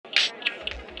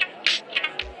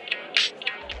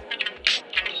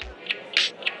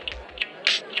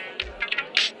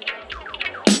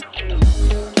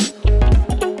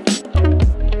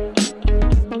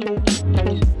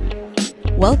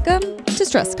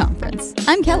Stress Conference.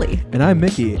 I'm Kelly. And I'm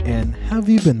Mickey. And how have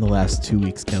you been the last 2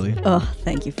 weeks, Kelly? Oh,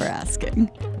 thank you for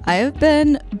asking. I have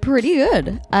been pretty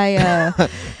good.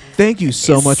 Thank you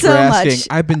so much for asking.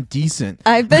 I've been decent.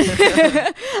 I've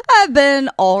been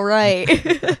all right.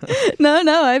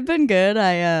 No, I've been good.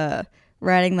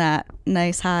 Riding that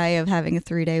nice high of having a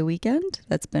 3-day weekend.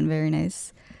 That's been very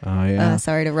nice. Oh, yeah.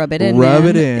 Sorry to rub it in. Rub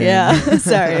it in. Yeah.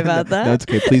 Sorry about that. That's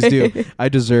okay. Please do. I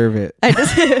deserve it.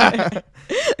 I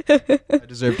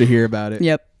deserve to hear about it.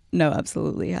 Yep. No,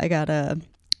 absolutely. I got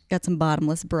some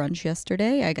bottomless brunch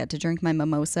yesterday. I got to drink my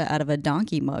mimosa out of a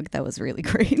donkey mug. That was really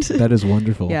great. That is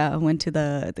wonderful. Yeah. I went to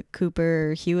the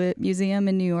Cooper Hewitt Museum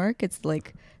in New York. It's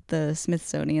like the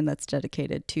Smithsonian that's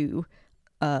dedicated to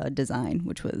design,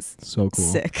 which was so cool.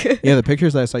 Sick. Yeah, the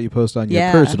pictures I saw you post on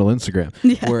your personal Instagram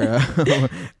were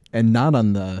and not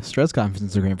on the Stress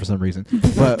Conference Instagram for some reason.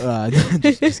 But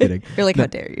just kidding. You're like, how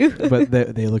dare you? But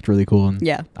they looked really cool,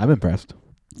 and I'm impressed.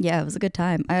 Yeah, it was a good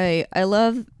time. I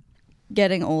love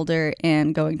getting older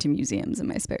and going to museums in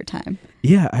my spare time.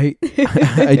 Yeah, I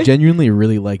genuinely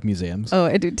really like museums. Oh,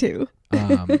 I do too.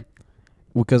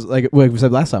 Because like we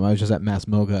said last time, I was just at Mass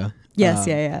MoGA. Yes,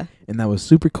 yeah. And that was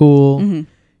super cool. Mm-hmm.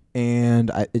 And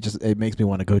it makes me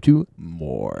want to go to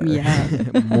more. Yeah.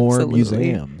 More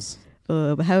museums.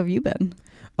 How have you been?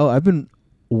 Oh, I've been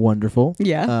wonderful.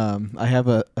 Yeah. I have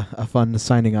a fun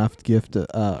signing off gift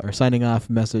or signing off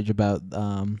message about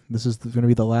this is going to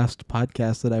be the last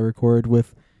podcast that I record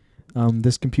with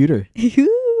this computer.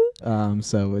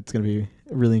 So it's going to be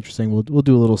really interesting. We'll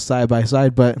do a little side by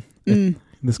side, but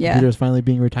this computer is finally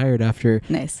being retired after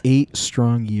 8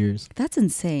 strong years. That's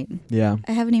insane. Yeah.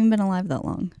 I haven't even been alive that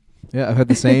long. Yeah, I've had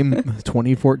the same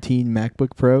 2014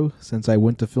 MacBook Pro since I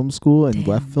went to film school and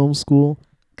left film school.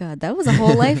 God, that was a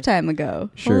whole lifetime ago.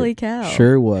 Sure, holy cow.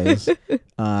 Sure was.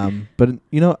 But,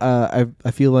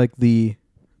 I feel like the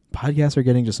podcasts are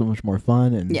getting just so much more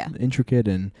fun and intricate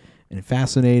and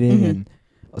fascinating and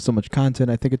so much content.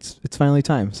 I think it's finally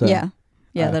time. So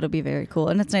Yeah, that'll be very cool.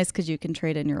 And it's nice because you can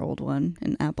trade in your old one,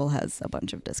 and Apple has a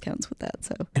bunch of discounts with that.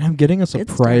 So, and I'm getting a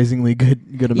surprisingly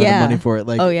good amount of money for it.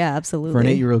 Like, oh, yeah, absolutely. For an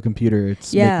 8-year-old computer,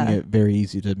 it's making it very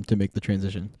easy to make the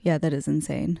transition. Yeah, that is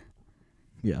insane.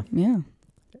 Yeah. Yeah.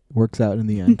 Works out in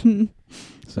the end.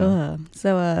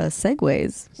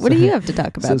 Segues. What do you have to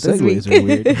talk about this week? Segues are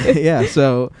weird. Yeah,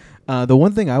 so the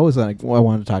one thing I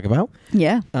wanted to talk about,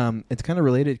 it's kind of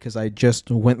related because I just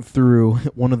went through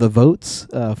one of the votes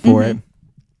for it.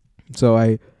 So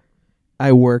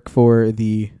I work for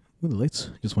the lights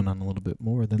just went on a little bit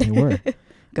more than they were.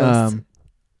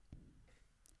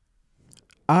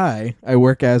 I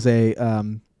work as a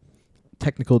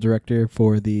technical director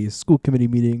for the school committee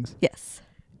meetings. Yes.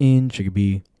 In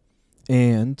Chicopee,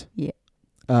 and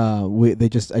I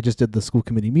just did the school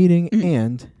committee meeting,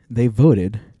 and they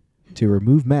voted to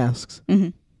remove masks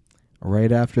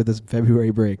right after this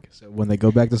February break. So when they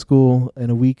go back to school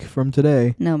in a week from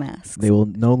today, no masks. They will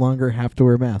no longer have to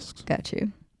wear masks. Got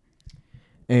you.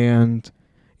 And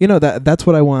that's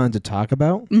what I wanted to talk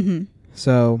about.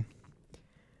 So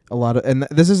a lot of, and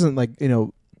this isn't like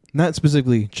not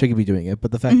specifically Chicopee doing it,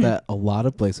 but the fact that a lot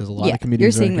of places, a lot of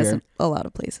communities, you're seeing this in a lot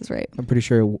of places, right? I'm pretty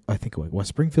sure. I think like West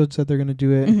Springfield said they're going to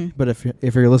do it. But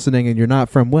if you're listening and you're not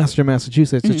from Western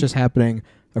Massachusetts, it's just happening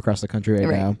across the country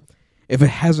right now. If it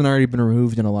hasn't already been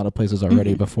removed in a lot of places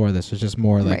already before this, it's just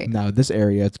more like now this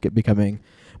area it's becoming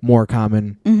more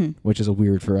common, which is a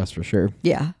weird for us for sure.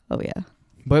 Yeah. Oh yeah.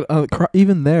 But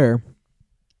even there,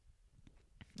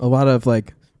 a lot of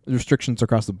like restrictions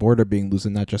across the board are being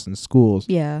loosened, not just in schools.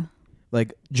 Yeah.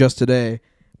 Like just today,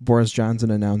 Boris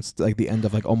Johnson announced like the end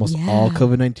of like almost all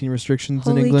COVID-19 restrictions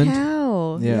in England.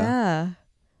 Holy cow!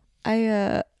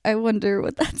 Yeah. I wonder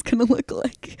what that's gonna look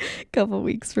like a couple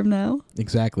weeks from now.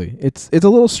 Exactly. It's a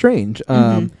little strange.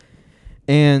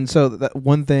 And so that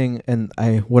one thing, and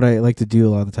what I like to do a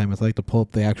lot of the time is I like to pull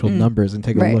up the actual numbers and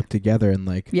take a look together and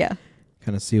kind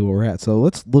of see where we're at. So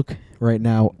let's look right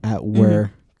now at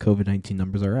where COVID-19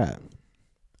 numbers are at,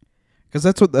 because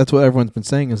that's what everyone's been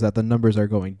saying is that the numbers are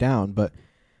going down. But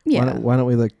why don't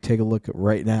we like take a look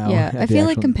right now? Yeah, I feel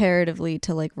like comparatively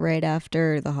to like right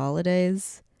after the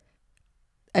holidays,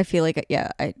 I feel like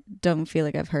I don't feel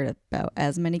like I've heard about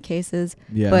as many cases.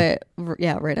 Yeah, but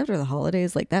right after the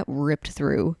holidays, like that ripped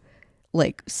through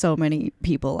like so many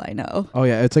people I know. Oh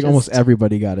yeah, it's like almost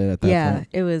everybody got it at that point.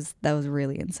 Yeah, that was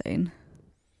really insane.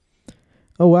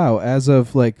 Oh wow, as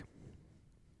of like.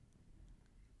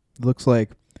 Looks like,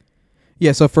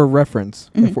 so for reference,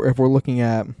 if we're looking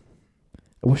at,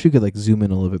 I wish you could like zoom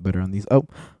in a little bit better on these. Oh,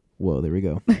 whoa, there we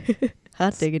go.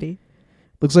 Hot diggity.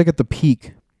 Looks like at the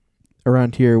peak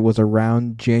around here was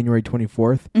around January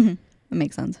 24th. That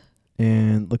makes sense.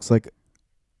 And looks like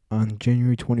on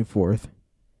January 24th,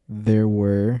 there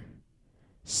were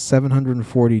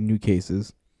 740 new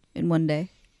cases. In one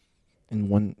day? In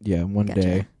one Gotcha.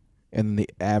 day. And the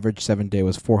average 7-day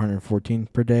was 414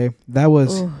 per day. That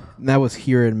was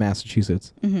here in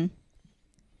Massachusetts. Mm-hmm.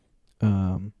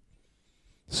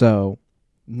 So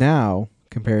now,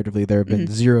 comparatively, there have been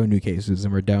 0 new cases,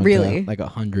 and we're down to like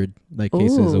 100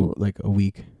 cases a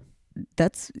week.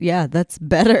 That's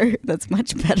better. That's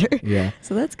much better. Yeah.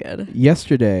 So that's good.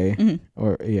 Yesterday,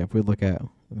 if we look at,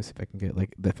 let me see if I can get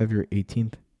the February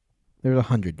 18th, there was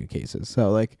 100 new cases.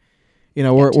 So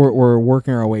gotcha. we're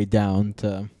working our way down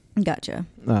to. Gotcha.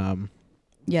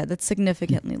 Yeah, that's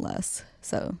significantly less.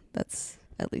 So that's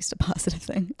at least a positive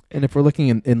thing. And if we're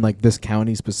looking in like this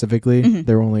county specifically,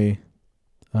 they're only,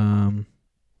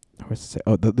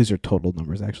 these are total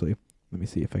numbers actually. Let me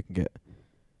see if I can get.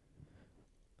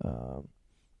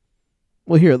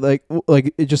 Well, here,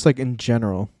 it just like in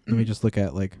general. Let me just look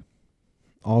at like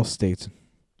all states.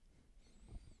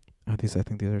 I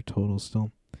think these are totals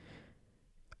still.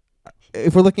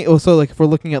 If we're looking, if we're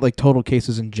looking at like total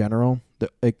cases in general,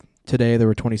 today there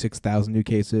were 26,000 new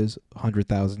cases,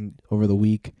 100,000 over the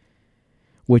week,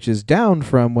 which is down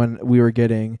from when we were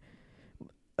getting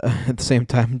at the same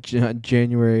time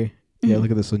January. Yeah,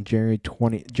 look at this one. January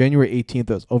 18th,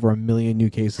 there was over 1 million new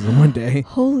cases in one day.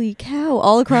 Holy cow!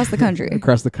 All across the country.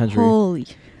 Across the country. Holy.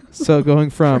 So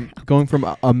going from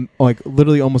like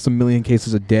literally almost 1 million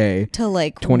cases a day to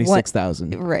like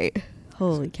 26,000. Right.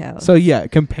 Holy cow. So yeah,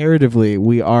 comparatively,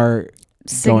 we are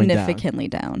significantly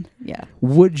down. Yeah.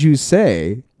 Would you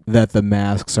say that the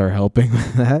masks are helping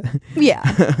with that?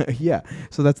 Yeah. Yeah.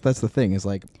 So that's the thing is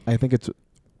like I think it's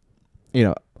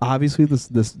obviously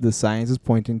the science is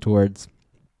pointing towards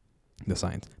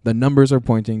the numbers are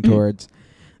pointing towards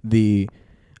the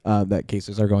that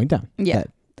cases are going down. Yeah.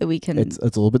 That we can it's a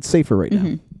little bit safer right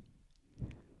now.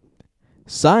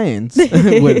 Science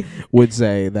would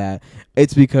say that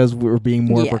it's because we're being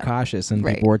more precautious and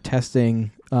people are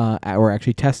testing or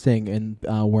actually testing and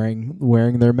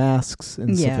wearing their masks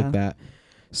and stuff like that.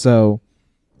 So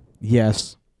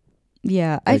yes.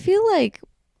 Yeah. I feel like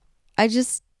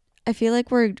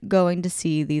we're going to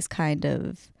see these kind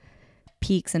of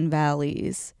peaks and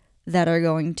valleys that are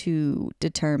going to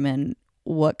determine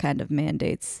what kind of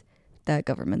mandates that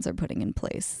governments are putting in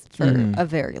place for a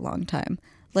very long time.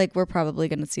 Like we're probably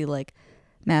going to see like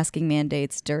masking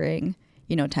mandates during,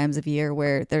 times of year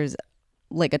where there's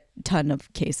like a ton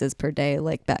of cases per day,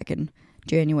 like back in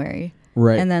January.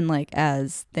 Right. And then like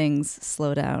as things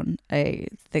slow down, I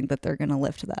think that they're going to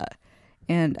lift that.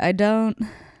 And I don't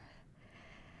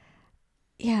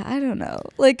know.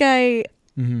 Like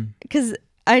because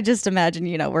I just imagine,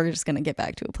 we're just going to get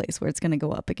back to a place where it's going to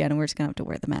go up again and we're just going to have to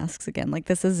wear the masks again. Like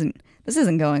this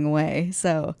isn't going away.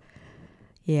 So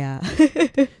yeah.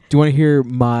 Do you want to hear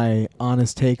my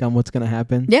honest take on what's going to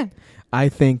happen? Yeah. I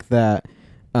think that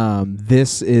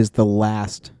this is the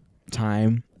last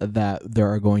time that there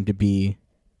are going to be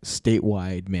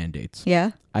statewide mandates.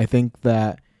 Yeah. I think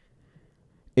that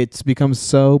it's become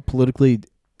so politically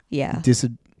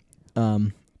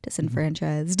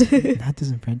disenfranchised. Not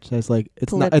disenfranchised. Like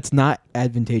it's not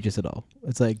advantageous at all.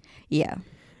 It's like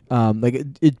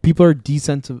people are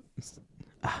desensitive.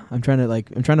 I'm trying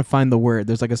to find the word.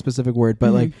 There's like a specific word,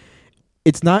 but like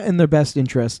it's not in their best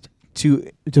interest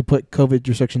to put COVID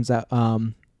restrictions out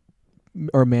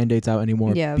or mandates out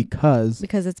anymore. Yeah, because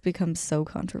it's become so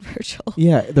controversial.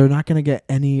 Yeah, they're not going to get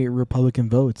any Republican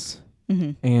votes,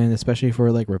 and especially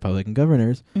for like Republican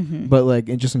governors. But like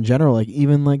just in general, like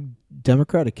even like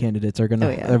Democratic candidates are gonna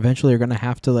eventually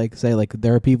have to like say like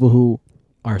there are people who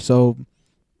are so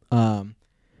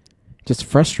just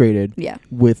frustrated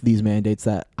with these mandates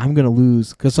that I'm gonna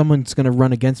lose because someone's gonna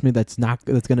run against me that's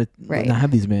gonna not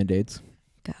have these mandates.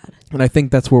 God. And I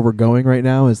think that's where we're going right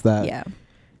now is that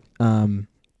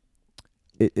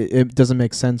it doesn't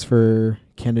make sense for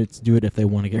candidates to do it if they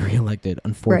want to get reelected.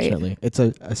 Unfortunately,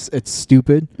 it's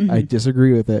stupid. I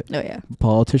disagree with it. Oh yeah,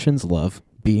 politicians love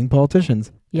being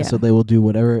politicians. Yeah, so they will do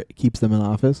whatever keeps them in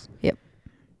office. Yep.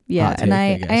 Yeah, and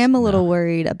I am a little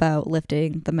worried about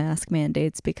lifting the mask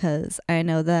mandates because I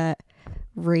know that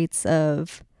rates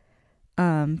of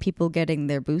people getting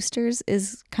their boosters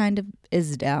is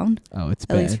down. Oh, it's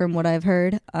bad. At least from what I've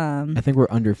heard. I think we're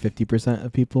under 50%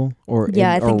 of people,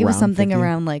 I think it was something 50?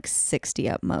 Around like 60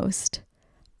 at most.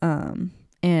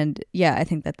 And yeah, I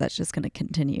think that's just going to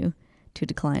continue to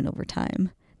decline over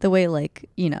time. The way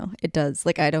it does.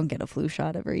 Like I don't get a flu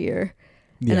shot every year.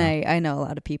 Yeah. And I know a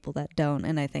lot of people that don't,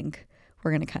 and I think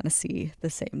we're going to kind of see the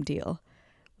same deal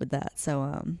with that.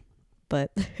 So,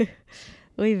 but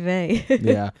we may.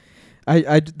 Yeah.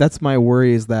 That's my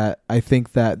worry, is that I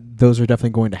think that those are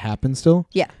definitely going to happen still.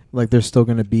 Yeah. Like there's still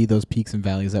going to be those peaks and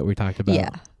valleys that we talked about. Yeah.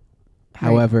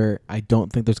 However, I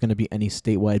don't think there's going to be any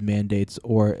statewide mandates,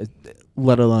 or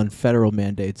let alone federal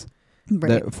mandates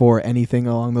for anything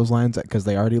along those lines, because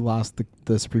they already lost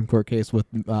the Supreme Court case with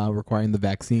requiring the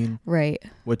vaccine. Right.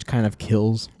 Which kind of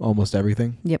kills almost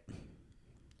everything. Yep.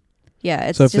 Yeah,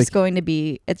 it's just going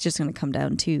to come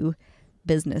down to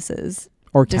businesses.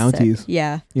 Or counties.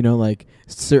 Yeah. You know, like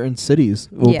certain cities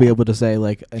will be able to say,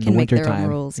 like, in the wintertime. Make their own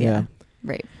rules, yeah.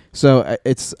 Right. So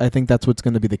I think that's what's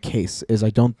going to be the case, is I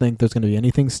don't think there's going to be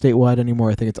anything statewide anymore.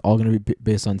 I think it's all going to be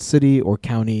based on city or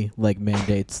county, like,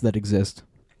 mandates that exist.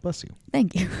 Bless you.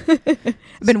 Thank you.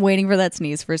 I've been waiting for that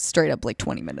sneeze for straight up like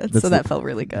 20 minutes, so that felt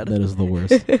really good. That is the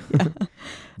worst.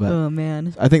 But oh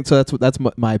man. I think so. That's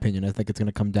my opinion. I think it's going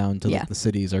to come down to like the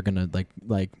cities are going to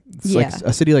like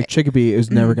a city like Chicopee is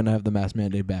never going to have the mask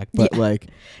mandate back, but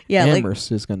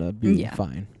Amherst is going to be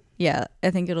fine. Yeah,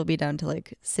 I think it'll be down to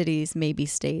like cities, maybe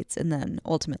states, and then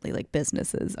ultimately like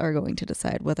businesses are going to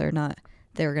decide whether or not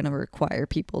they're going to require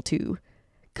people to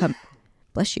come.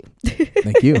 Bless you.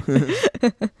 Thank you.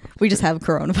 We just have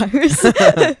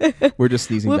coronavirus. We're just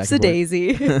sneezing back and forth.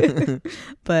 Whoops-a-daisy.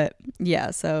 But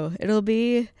yeah, so it'll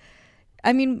be,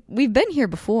 I mean, we've been here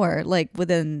before, like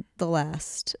within the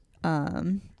last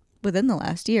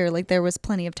year, like there was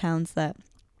plenty of towns that,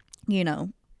 they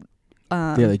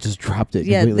just dropped it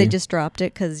completely. Yeah, they just dropped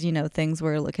it because, things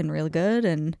were looking real good.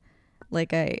 And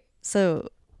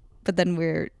but then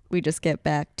we just get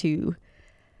back to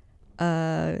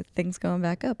things going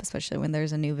back up, especially when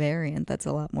there's a new variant that's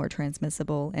a lot more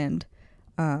transmissible and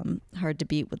hard to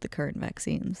beat with the current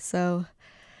vaccines. So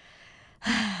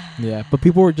yeah, but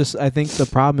people were I think the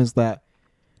problem is that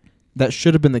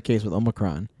should have been the case with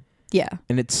Omicron. Yeah.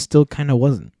 And it still kind of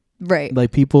wasn't. Right.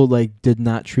 Like people did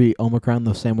not treat Omicron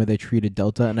the same way they treated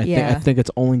Delta, and I think it's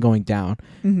only going down.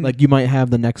 Mm-hmm. Like you might have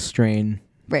the next strain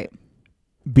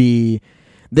be,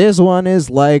 this one is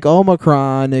like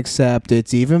Omicron, except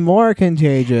it's even more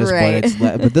contagious,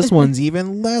 but this one's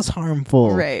even less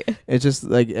harmful. Right. It's just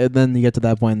like, and then you get to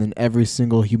that point, and then every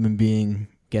single human being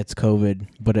gets COVID,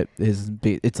 but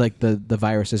it's like the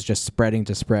virus is just spreading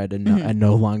to spread, and and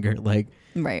no longer like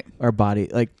our body.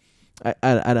 Like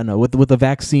I don't know, with the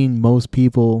vaccine, most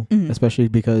people, especially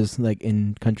because like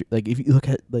in country, like if you look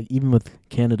at like even with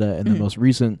Canada and the most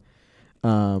recent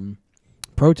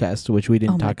protest, which we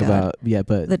didn't talk about yet,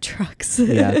 but the trucks.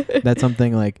 Yeah, that's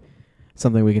something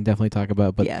we can definitely talk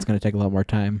about, but it's going to take a lot more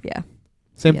time. Yeah.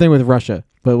 Same thing with Russia,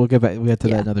 but we'll get to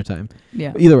that another time.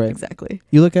 Yeah. Either way, exactly.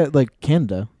 You look at like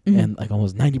Canada, and like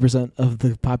almost 90% of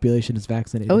the population is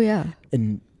vaccinated. Oh yeah.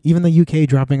 And even the UK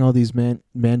dropping all these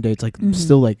mandates, like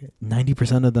still like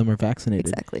 90% of them are vaccinated.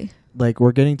 Exactly. Like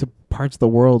we're getting to parts of the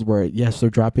world where yes, they're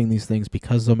dropping these things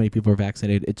because so many people are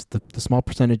vaccinated. It's the small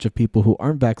percentage of people who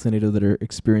aren't vaccinated that are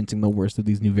experiencing the worst of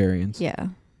these new variants. Yeah.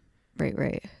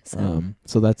 Right.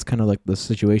 So that's kind of like the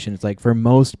situation. It's like for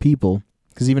most people,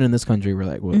 because even in this country, we're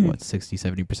like, what 60,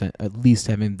 70% at least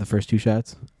having the first 2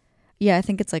 shots? Yeah, I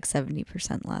think it's like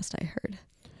 70% last I heard.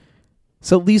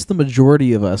 So at least the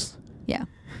majority of us. Yeah.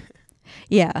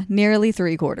 Yeah, nearly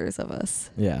 3/4 of us.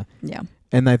 Yeah. Yeah.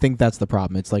 And I think that's the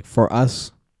problem. It's like for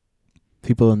us,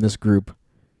 people in this group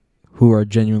who are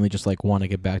genuinely just like want to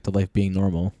get back to life being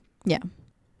normal. Yeah.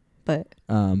 But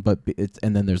it's,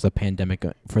 and then there's a pandemic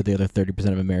for the other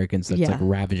 30% of Americans that's like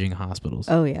ravaging hospitals.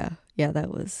 Oh yeah. Yeah,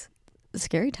 that was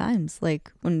scary times.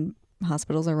 Like when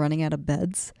hospitals are running out of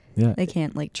beds. Yeah. They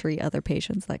can't like treat other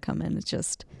patients that come in. It's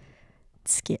just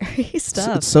scary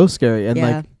stuff. It's so scary, and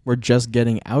like we're just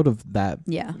getting out of that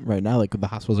right now. Like the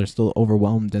hospitals are still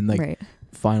overwhelmed, and like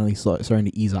finally starting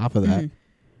to ease off of that.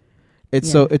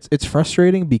 It's it's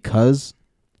frustrating because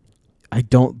I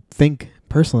don't think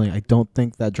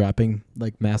that dropping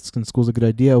like masks in school is a good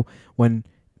idea. When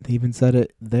they even said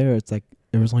it there, it's like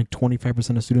there was only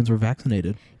 25% of students were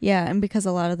vaccinated. Yeah, and because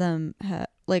a lot of them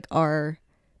are.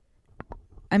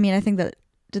 I mean, I think that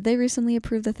did they recently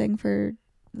approve the thing for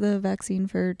the vaccine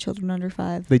for children under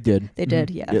 5? They did. They did,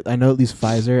 yeah. I know at least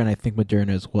Pfizer and I think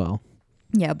Moderna as well.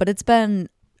 Yeah, but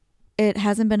it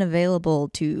hasn't been available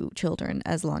to children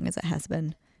as long as it has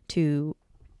been to,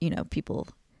 people,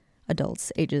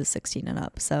 adults ages 16 and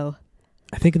up. So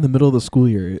I think in the middle of the school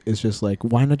year, it's just like,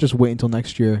 why not just wait until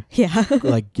next year? Yeah.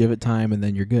 Like give it time and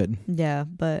then you're good. Yeah,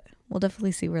 but we'll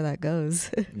definitely see where that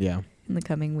goes. Yeah. In the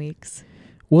coming weeks.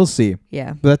 We'll see.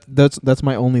 Yeah. But that's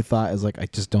my only thought is like, I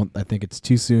think it's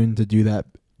too soon to do that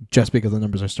just because the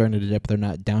numbers are starting to dip. They're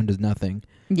not down to nothing.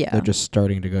 Yeah. They're just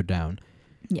starting to go down.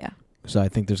 Yeah. So I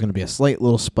think there's going to be a slight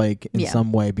little spike in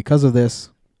some way because of this.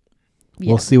 Yeah.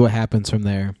 We'll see what happens from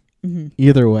there.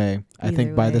 Either way, I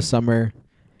think by the summer,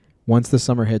 once the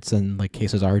summer hits and like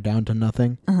cases are down to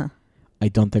nothing, I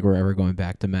don't think we're ever going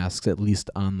back to masks, at least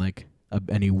on like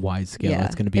any wide scale.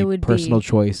 It's going to be personal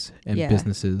choice and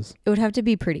businesses. It would have to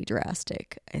be pretty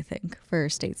drastic, I think, for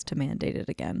states to mandate it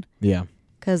again. Yeah.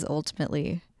 Because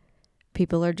ultimately,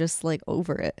 people are just like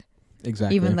over it.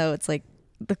 Exactly. Even though it's like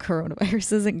the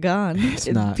coronavirus isn't gone. It's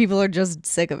not. People are just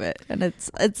sick of it. And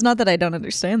it's not that I don't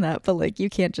understand that, but like you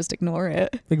can't just ignore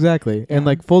it. Exactly. Yeah. And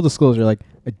like full disclosure, like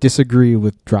I disagree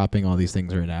with dropping all these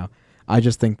things right now. I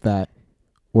just think that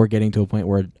we're getting to a point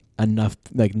where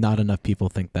not enough people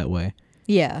think that way.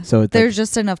 Yeah. So there's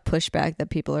just enough pushback that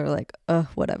people are like,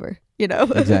 whatever, you know?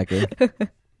 Exactly.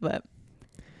 But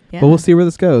we'll see where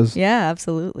this goes. Yeah,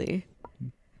 absolutely.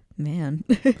 Man.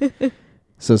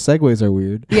 So segues are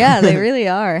weird. Yeah, they really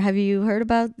are. Have you heard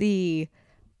about the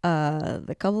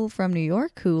couple from New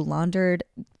York who laundered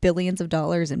billions of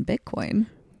dollars in Bitcoin?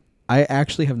 I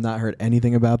actually have not heard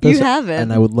anything about this. You haven't?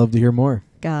 And I would love to hear more.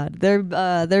 God,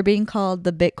 they're being called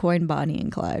the Bitcoin Bonnie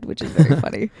and Clyde, which is very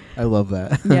funny. I love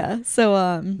that. Yeah.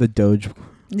 So the Doge.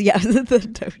 Yeah,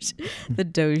 the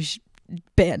Doge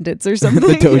Bandits or something.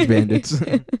 The Doge Bandits.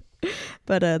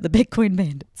 But the Bitcoin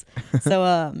Bandits.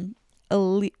 So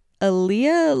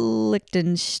Aaliyah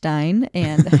Lichtenstein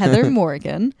and Heather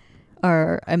Morgan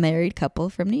are a married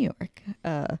couple from New York.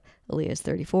 Aaliyah is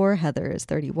 34, Heather is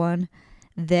 31.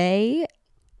 They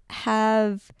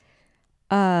have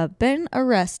been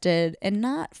arrested and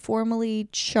not formally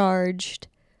charged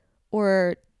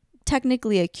or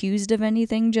technically accused of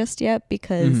anything just yet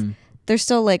because there's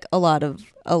still like a lot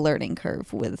of a learning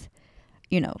curve with,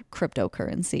 you know,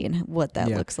 cryptocurrency and what that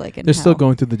looks like. And they're still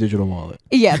going through the digital wallet.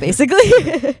 Yeah,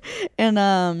 basically.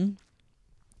 And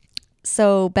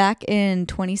so back in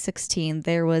 2016,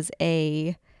 there was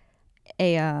an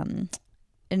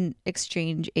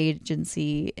exchange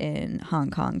agency in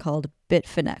Hong Kong called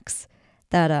Bitfinex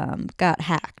that got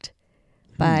hacked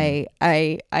by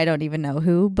I don't even know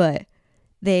who, but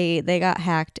they got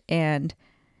hacked, and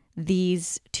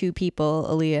these two people,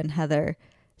 Aaliyah and Heather,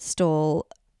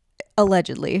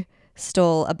 allegedly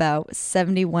stole about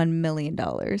 $71 million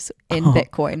in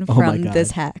Bitcoin from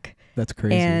this hack. That's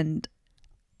crazy. And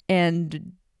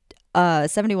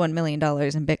 $71 million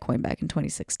in Bitcoin back in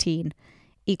 2016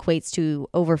 equates to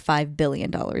over $5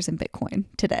 billion in Bitcoin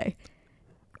today.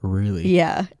 Really?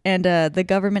 Yeah. And the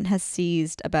government has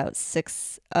seized about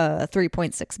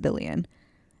 3.6 billion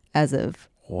as of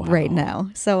right now.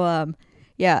 So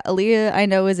Aaliyah, I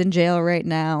know, is in jail right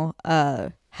now.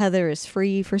 Heather is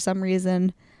free for some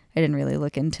reason. I didn't really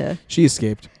look into. She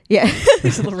escaped. Yeah.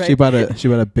 Right. She bought a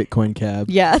Bitcoin cab.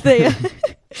 Yeah. They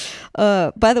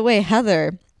by the way,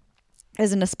 Heather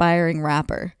is an aspiring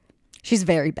rapper. She's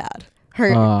very bad.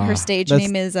 Her stage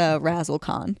name is Razzle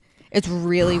Khan. It's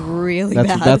really, really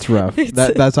bad. That's rough.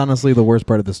 That's honestly the worst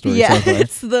part of the story. Yeah,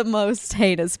 it's the most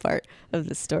heinous part of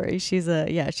the story. She's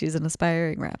an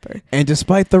aspiring rapper. And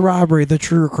despite the robbery, the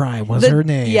true crime was her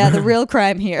name. Yeah, the real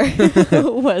crime here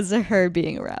was her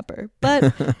being a rapper.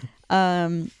 But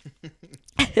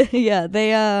yeah,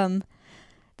 they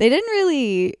didn't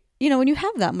really, you know, when you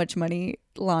have that much money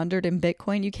laundered in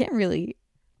Bitcoin, you can't really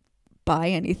buy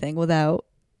anything without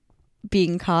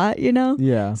being caught, you know?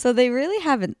 Yeah. So they really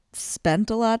haven't spent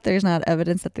a lot. There's not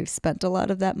evidence that they've spent a lot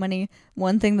of that money.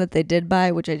 One thing that they did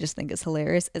buy, which I just think is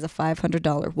hilarious, is a $500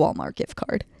 Walmart gift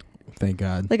card. Thank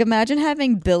God. Like, imagine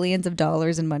having billions of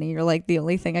dollars in money. You're like, the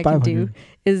only thing I can do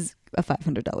is a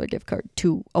 $500 gift card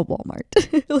to a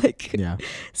Walmart. Like, yeah,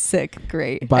 sick,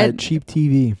 great. Buy a cheap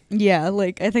TV. Yeah,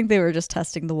 like, I think they were just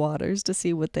testing the waters to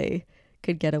see what they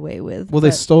could get away with. Well,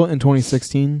 they stole it in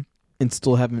 2016 and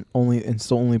still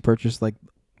only purchased like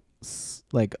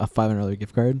a $500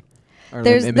 gift card.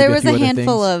 There was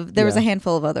a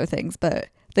handful of other things, but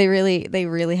they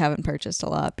really haven't purchased a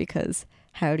lot, because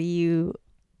how do you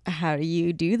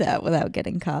do that without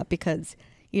getting caught? Because,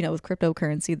 you know, with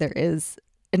cryptocurrency there is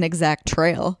an exact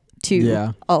trail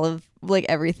to all of like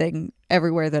everything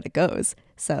everywhere that it goes.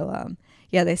 So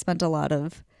they spent a lot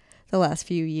of the last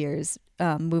few years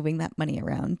moving that money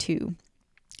around to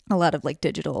a lot of like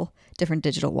different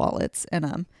digital wallets,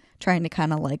 and trying to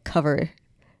kind of like cover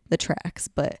the tracks.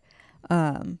 But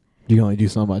you can only do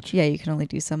so much. Yeah, you can only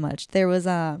do so much. There was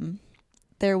a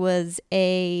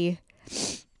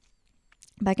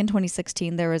back in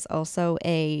 2016, there was also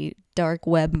a dark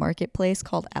web marketplace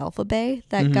called Alphabay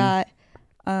that got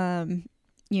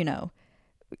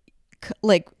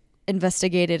like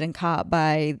investigated and caught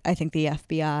by, I think, the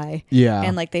FBI. Yeah.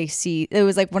 And like it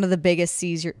was like one of the biggest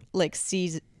seizures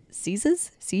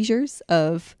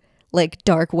of like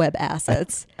dark web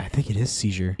assets. I think it is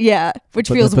seizure. Yeah, which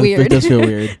feels weird. It does feel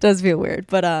weird. Does feel weird.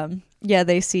 But yeah,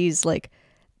 they seized like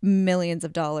millions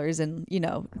of dollars in,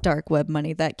 dark web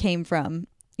money that came from,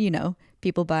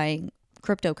 people buying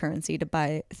cryptocurrency to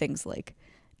buy things like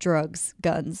drugs,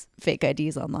 guns, fake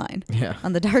IDs online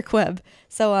on the dark web.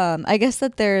 So I guess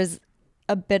that there's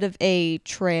a bit of a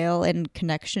trail and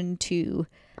connection to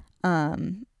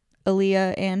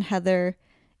Aaliyah and Heather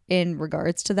in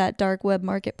regards to that dark web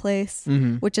marketplace,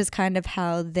 which is kind of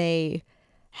how they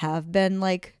have been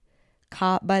like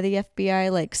caught by the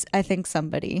FBI. Like I think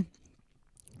somebody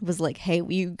was like, hey,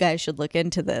 you guys should look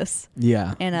into this.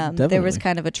 Yeah. And there was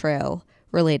kind of a trail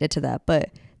related to that. But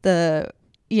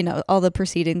all the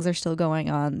proceedings are still going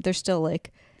on. They're still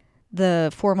like,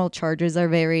 the formal charges are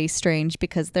very strange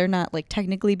because they're not like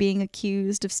technically being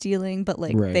accused of stealing, but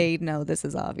like they know this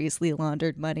is obviously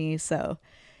laundered money. So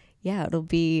yeah, it'll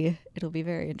be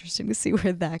very interesting to see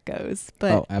where that goes.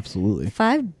 But absolutely.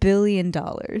 $5 billion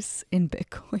in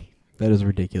Bitcoin. That is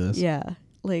ridiculous. Yeah.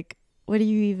 Like, what do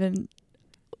you even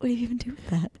do with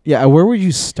that? Yeah, where would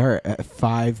you start at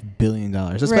 $5 billion?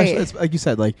 Especially, like you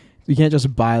said, like you can't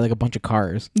just buy like a bunch of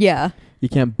cars. Yeah. You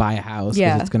can't buy a house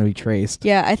because it's going to be traced.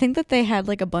 Yeah, I think that they had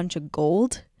like a bunch of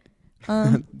gold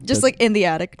just like in the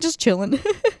attic, just chilling.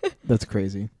 That's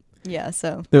crazy. Yeah,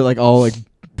 so. They're like all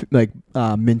like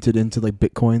minted into like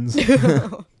Bitcoins.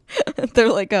 They're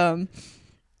like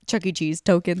Chuck E. Cheese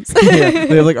tokens. Yeah,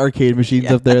 they have like arcade machines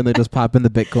up there and they just pop in the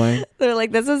Bitcoin. They're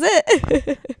like, this is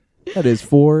it. That is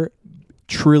 4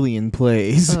 trillion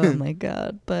plays. Oh my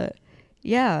God. But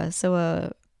yeah,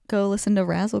 so go listen to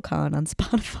Razzlecon on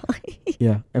Spotify.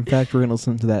 Yeah. In fact, we're going to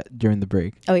listen to that during the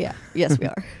break. Oh yeah. Yes, we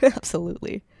are.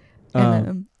 Absolutely.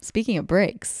 And speaking of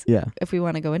breaks, if we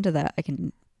want to go into that, I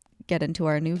can get into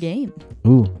our new game.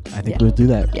 Ooh, I think we'll do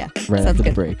that right after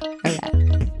the break. All right.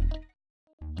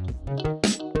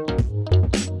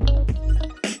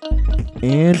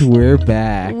 And we're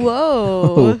back.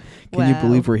 Whoa. Can you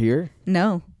believe we're here?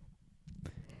 No.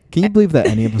 Can you believe that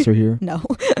any of us are here? No.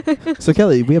 So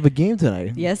Kelly, we have a game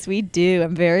tonight. Yes, we do.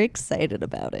 I'm very excited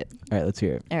about it. All right, let's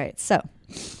hear it. All right, so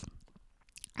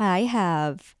I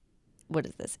have,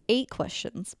 8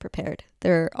 questions prepared.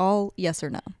 They're all yes or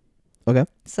no. Okay.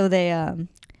 So they, I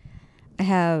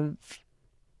have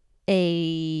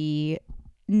a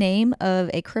name of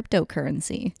a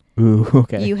cryptocurrency. Ooh,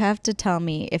 okay. You have to tell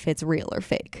me if it's real or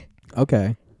fake.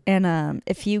 Okay. And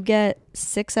if you get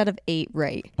 6 out of 8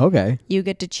 right, okay, you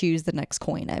get to choose the next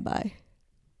coin I buy.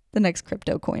 The next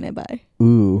crypto coin I buy.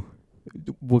 Ooh.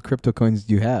 What crypto coins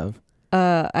do you have?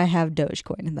 I have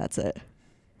Dogecoin and that's it.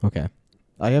 Okay.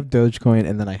 I have Dogecoin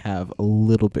and then I have a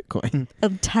little Bitcoin. A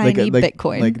tiny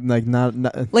Bitcoin. Like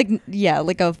not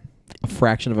like a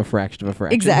fraction of a fraction of a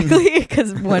fraction. Exactly,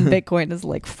 because one Bitcoin is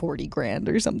like 40 grand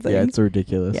or something. Yeah, it's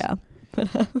ridiculous. Yeah.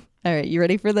 All right, you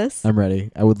ready for this? I'm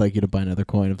ready. I would like you to buy another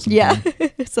coin of some kind. Yeah,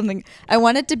 something. I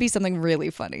want it to be something really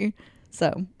funny.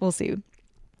 So we'll see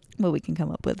what we can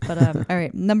come up with. But all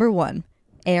right, number 1,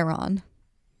 Aaron.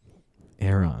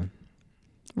 Aaron.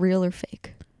 Real or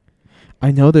fake?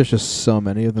 I know there's just so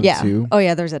many of them too. Oh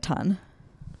yeah, there's a ton.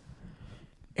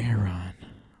 Aaron.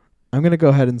 I'm going to go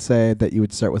ahead and say that you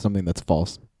would start with something that's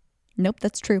false. Nope,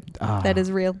 that's true. That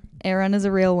is real. Aaron is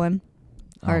a real one.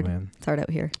 Hard. Oh, man. It's hard out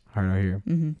here. Hard out here.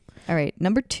 Mm-hmm. All right,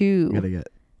 number 2. Gotta get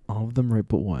all of them right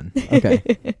but one.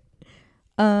 Okay.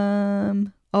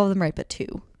 All of them right but 2.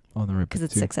 All of them right but 2. Because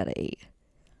it's 6 out of 8.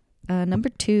 Number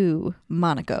 2,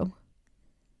 Monaco.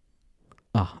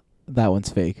 That one's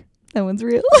fake. That one's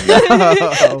real.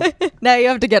 No. Now you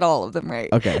have to get all of them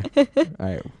right. Okay.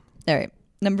 All right.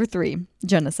 Number 3,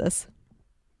 Genesis.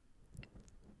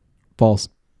 False.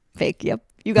 Fake. Yep.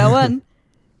 You got one.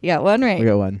 You got one right. We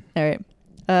got one. All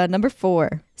right. Number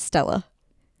 4, Stella.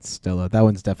 Stella. That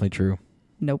one's definitely true.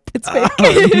 Nope. It's fake.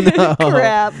 No.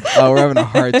 Crap. Oh, we're having a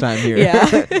hard time here. Yeah.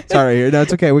 Sorry. Here. No,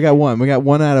 it's okay. We got one. We got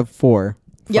 1 out of 4.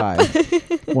 Yep.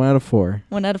 5. 1 out of 4.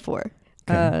 1 out of 4.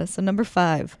 Okay. So number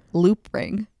 5, Loop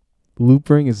Ring. Loop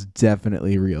Ring is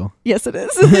definitely real. Yes, it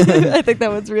is. I think that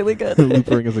one's really good. Loop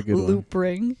Ring is a good one. Loop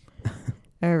Ring.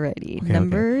 Alrighty.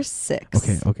 Number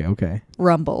 6. Okay.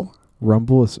 Rumble.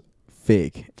 Rumble is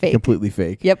fake. Completely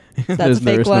fake. Yep. That's a fake one.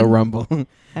 There's no Rumble.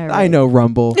 Right. I know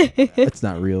Rumble. It's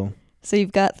not real. So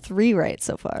you've got 3 right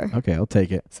so far. Okay, I'll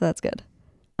take it. So that's good.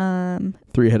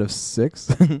 3 out of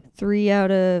 6. 3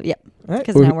 out of, yep.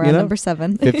 Because Right. now we're on number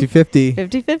 7. 50-50.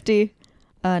 50-50.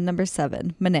 Number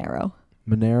 7, Monero.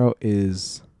 Monero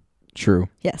is true.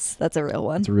 Yes, that's a real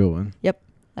one. It's a real one. Yep.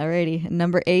 Alrighty. And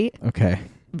number 8. Okay.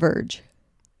 Verge.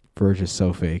 Verge is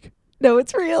so fake. No,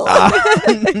 it's real.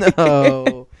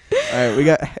 No. right, we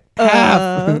got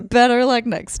half. Better luck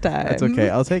next time. That's okay.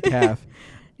 I'll take half.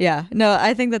 Yeah, no,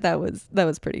 I think that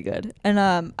was pretty good. And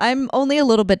I'm only a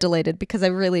little bit delighted because I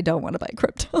really don't want to buy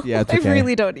crypto. Yeah, it's okay. I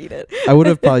really don't need it. I would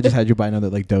have probably just had you buy another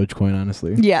like Dogecoin,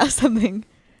 honestly. Yeah, something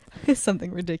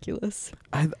ridiculous.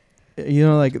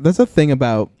 Like that's a thing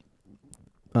about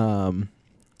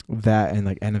that and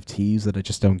like NFTs that I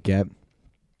just don't get.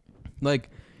 Like,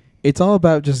 it's all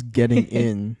about just getting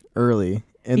in early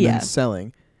and then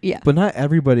selling. Yeah. But not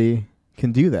everybody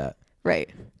can do that. Right.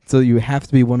 So you have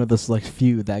to be one of the select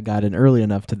few that got in early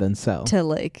enough to then sell.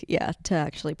 To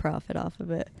actually profit off of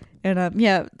it. And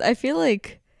I feel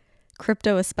like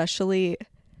crypto especially,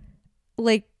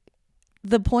 like,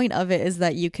 the point of it is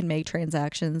that you can make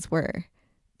transactions where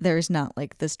there's not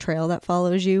like this trail that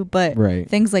follows you, but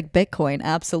things like Bitcoin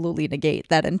absolutely negate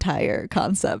that entire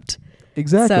concept.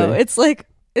 Exactly. So it's like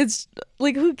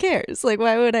who cares? Like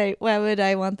why would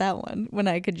I want that one when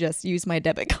I could just use my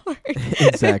debit card?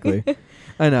 Exactly.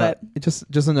 I know. It's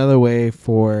just another way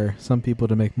for some people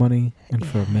to make money and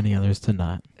for many others to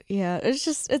not. Yeah,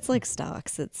 it's like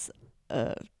stocks. It's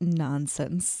a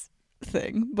nonsense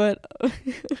thing, but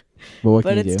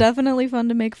it's definitely fun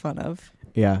to make fun of.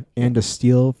 Yeah, and to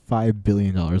steal $5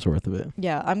 billion worth of it.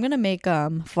 Yeah, I'm gonna make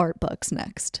fart bucks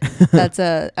next.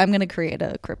 I'm gonna create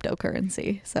a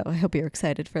cryptocurrency. So I hope you're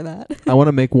excited for that. I want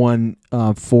to make one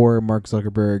for Mark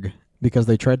Zuckerberg because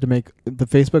they tried to make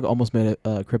Facebook almost made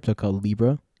a crypto called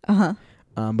Libra.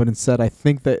 But instead, I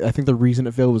think the reason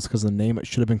it failed was because the name. It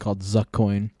should have been called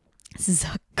Zuckcoin.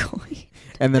 Zuckcoin.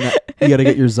 And then you gotta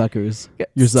get your Zuckers,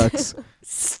 your Zucks.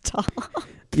 Stop.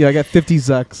 Yeah, I got 50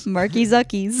 Zucks. Marky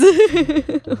Zuckies.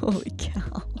 Holy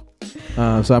cow.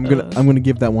 So I'm gonna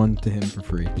give that one to him for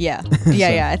free. Yeah.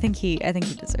 Yeah. I think he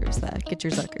deserves that. Get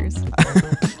your Zuckers.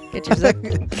 Get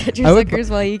your Zuckers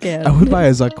while you can. I would buy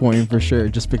a Zuck coin for sure,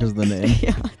 just because of the name.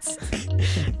 Yeah.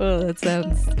 Well, that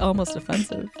sounds almost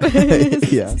offensive.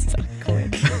 Yeah.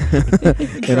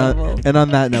 and on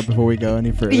that note, before we go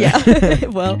any further. Yeah.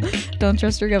 Well, don't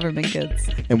trust your government, kids.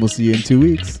 And we'll see you in 2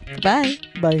 weeks. Bye.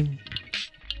 Bye.